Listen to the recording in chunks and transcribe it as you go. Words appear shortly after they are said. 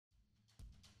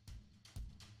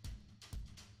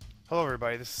Hello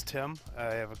everybody, this is Tim.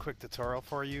 I have a quick tutorial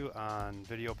for you on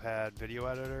Videopad Video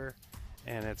Editor,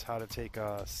 and it's how to take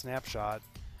a snapshot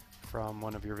from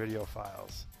one of your video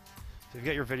files. So you've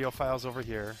got your video files over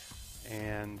here,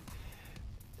 and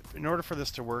in order for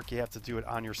this to work you have to do it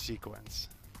on your sequence.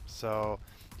 So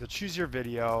you'll choose your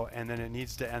video and then it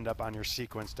needs to end up on your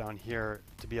sequence down here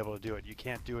to be able to do it. You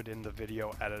can't do it in the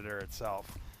video editor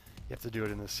itself. You have to do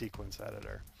it in the sequence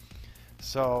editor.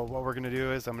 So what we're going to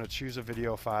do is I'm going to choose a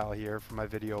video file here from my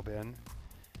video bin,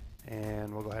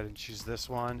 and we'll go ahead and choose this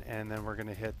one, and then we're going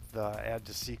to hit the add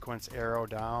to sequence arrow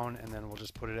down, and then we'll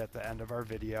just put it at the end of our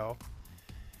video.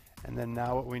 And then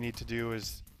now what we need to do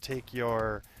is take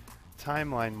your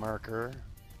timeline marker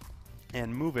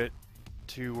and move it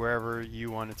to wherever you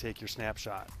want to take your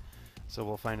snapshot. So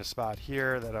we'll find a spot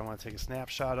here that I want to take a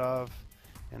snapshot of,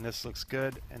 and this looks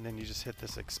good, and then you just hit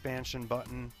this expansion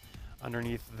button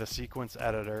underneath the sequence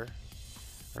editor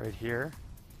right here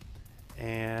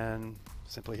and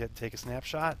simply hit take a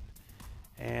snapshot,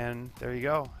 and there you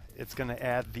go. It's going to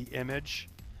add the image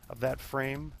of that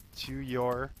frame to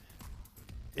your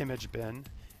image bin,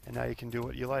 and now you can do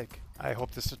what you like. I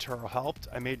hope this tutorial helped.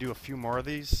 I may do a few more of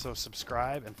these, so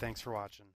subscribe, and thanks for watching.